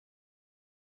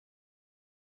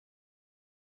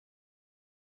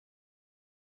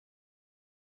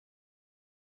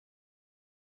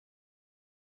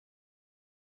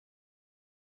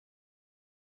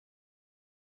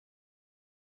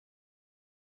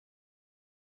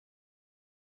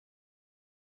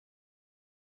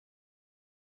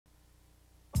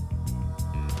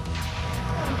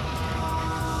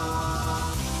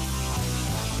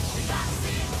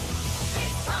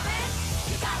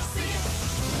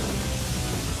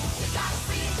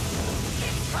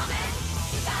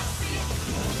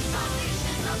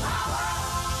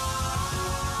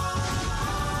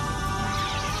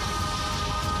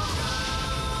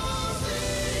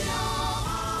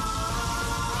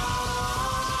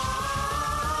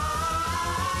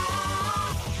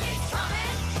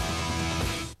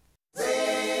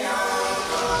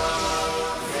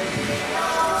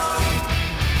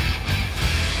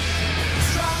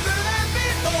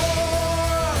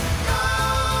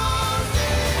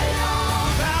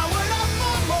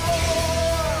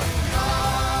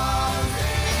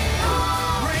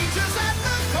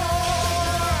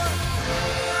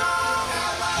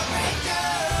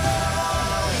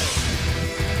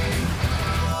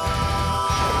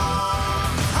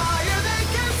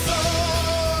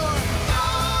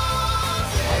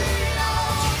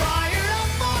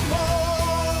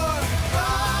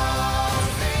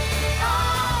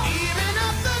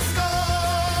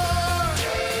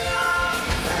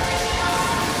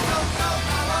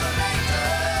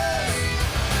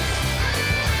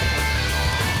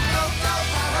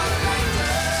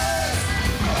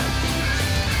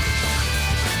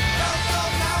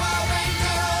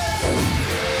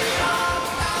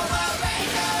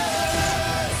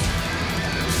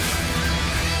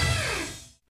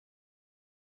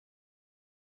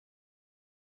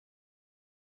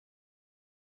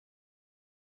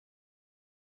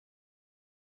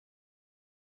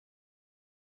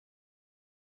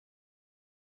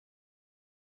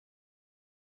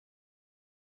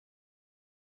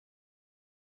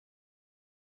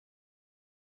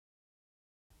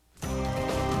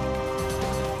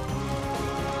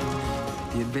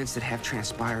The events that have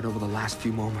transpired over the last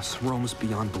few moments were almost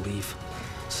beyond belief.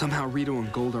 Somehow Rito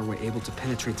and Goldar were able to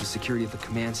penetrate the security of the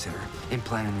command center,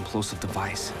 implant an implosive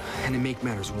device. And to make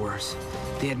matters worse,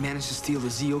 they had managed to steal the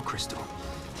Zeo crystal,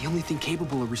 the only thing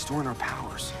capable of restoring our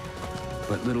powers.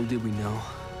 But little did we know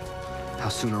how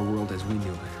soon our world as we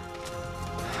knew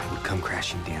it would come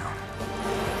crashing down.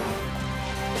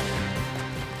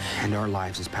 And our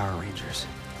lives as Power Rangers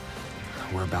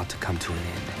were about to come to an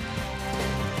end.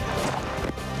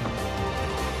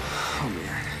 Oh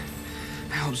man,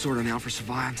 I hope Zord and Alpha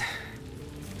survived.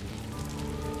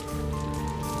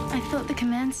 I thought the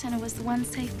command center was the one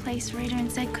safe place Raider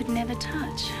and Zed could never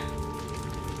touch.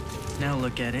 Now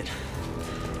look at it.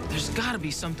 There's gotta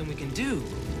be something we can do.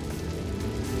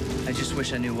 I just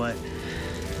wish I knew what.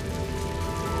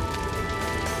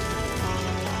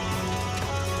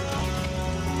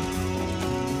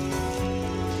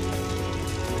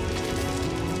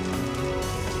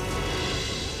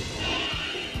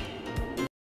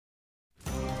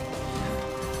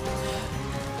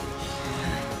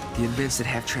 The events that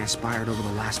have transpired over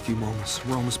the last few moments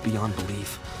were almost beyond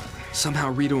belief.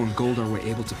 Somehow Rito and Goldar were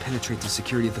able to penetrate the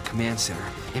security of the command center,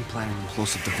 implant an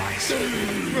implosive device.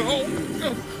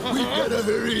 We gotta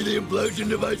hurry, the implosion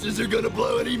devices are gonna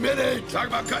blow any minute! Talk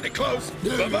about cutting it close!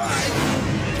 Bye-bye!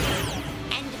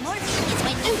 And morphine is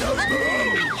when you...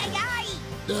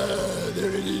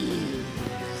 There it is!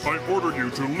 I ordered you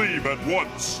to leave at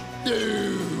once!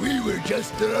 We were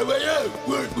just on our way out,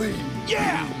 weren't we?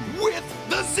 Yeah! With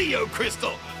the Zeo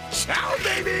crystal! Ciao,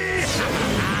 baby!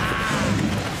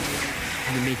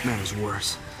 And to make matters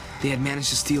worse, they had managed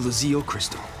to steal the Zeo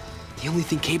crystal, the only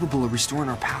thing capable of restoring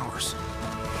our powers.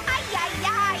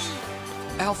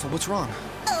 Alpha, what's wrong?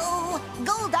 Oh,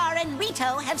 Goldar and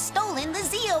Rito have stolen the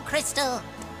Zeo crystal.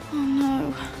 Oh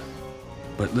no.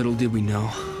 But little did we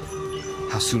know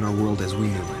how soon our world as we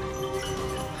knew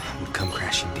it would come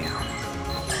crashing down.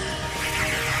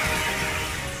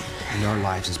 And our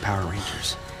lives as Power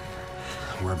Rangers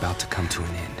were about to come to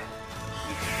an end.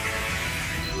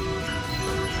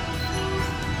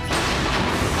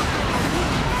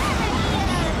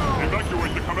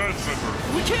 Evacuate the command center!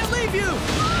 We can't leave you!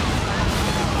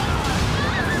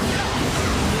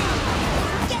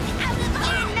 Get out of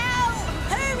here now!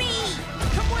 Hurry!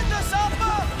 Come with us,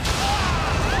 Alpha!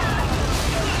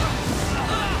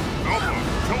 Alpha,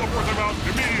 teleport them out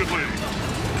immediately!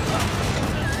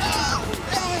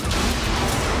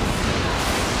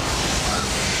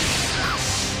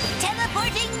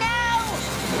 Teleporting now!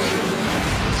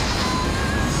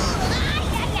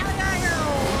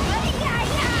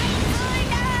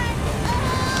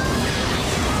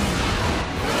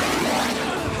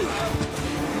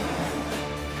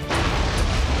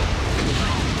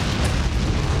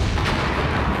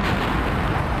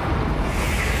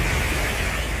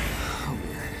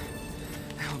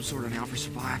 Zord and Alpha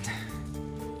survived.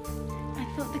 I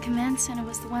thought the command center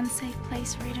was the one safe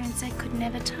place Raider and Zed could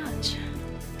never touch.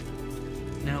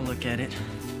 Now look at it.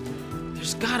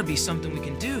 There's gotta be something we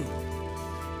can do.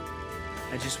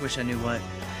 I just wish I knew what.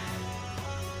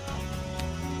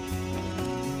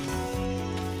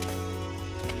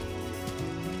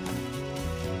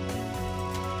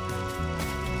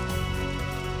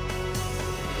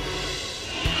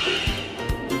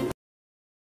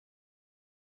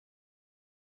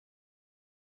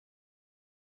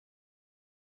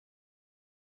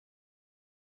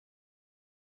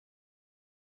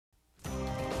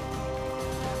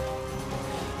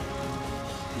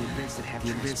 The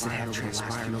events that have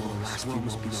transpired over the last few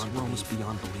moments were almost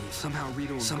beyond belief. Somehow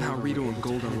Rito and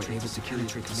Goldar were able to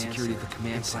penetrate the security of the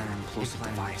command center and implosive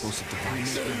device.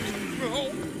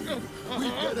 We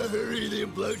gotta hurry, the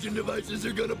implosion devices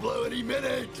are gonna blow any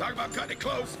minute! Talk about cutting it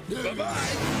close! Bye-bye!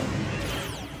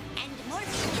 And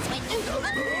morphine is when you...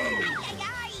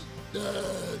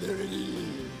 There it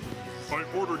is! I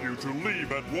ordered you to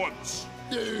leave at once!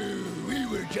 We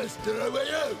were just on our way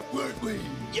out, weren't we?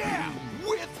 Yeah!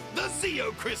 With the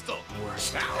Zeo crystal!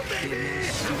 Ciao, baby! The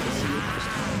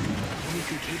only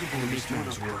thing capable of making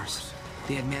matters worse,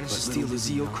 they had managed to steal the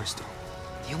Zeo crystal,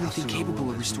 the only thing capable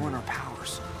of restoring our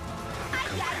powers.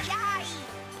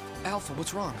 Alpha,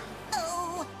 what's wrong?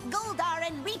 Oh, Goldar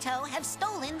and Rito have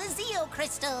stolen the Zeo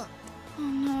crystal. Oh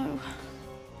no.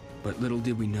 But little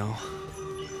did we know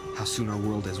how soon our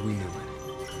world as we knew it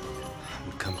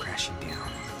would come crashing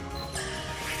down.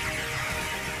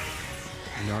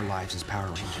 And our lives as Power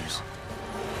Rangers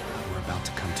were about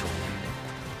to come to an end.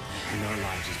 And our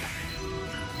lives as...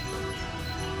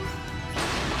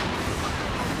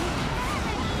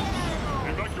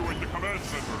 Evacuate the command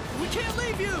center! We can't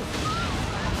leave you!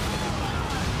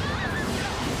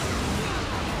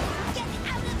 Get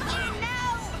out of here now!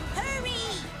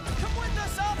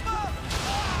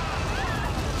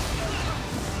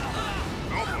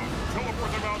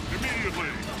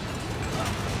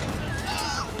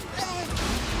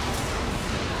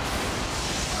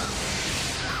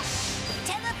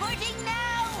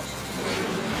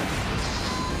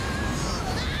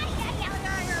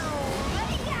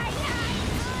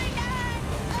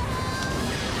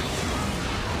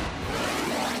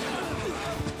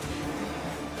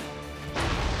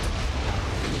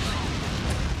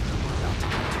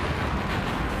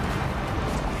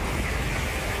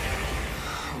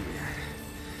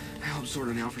 sort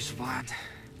of now for survived.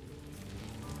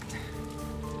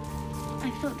 I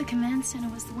thought the command center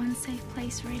was the one safe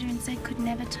place Rita and Zed could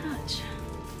never touch.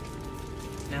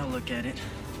 Now look at it.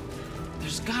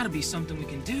 There's gotta be something we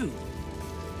can do.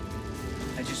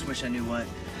 I just wish I knew what.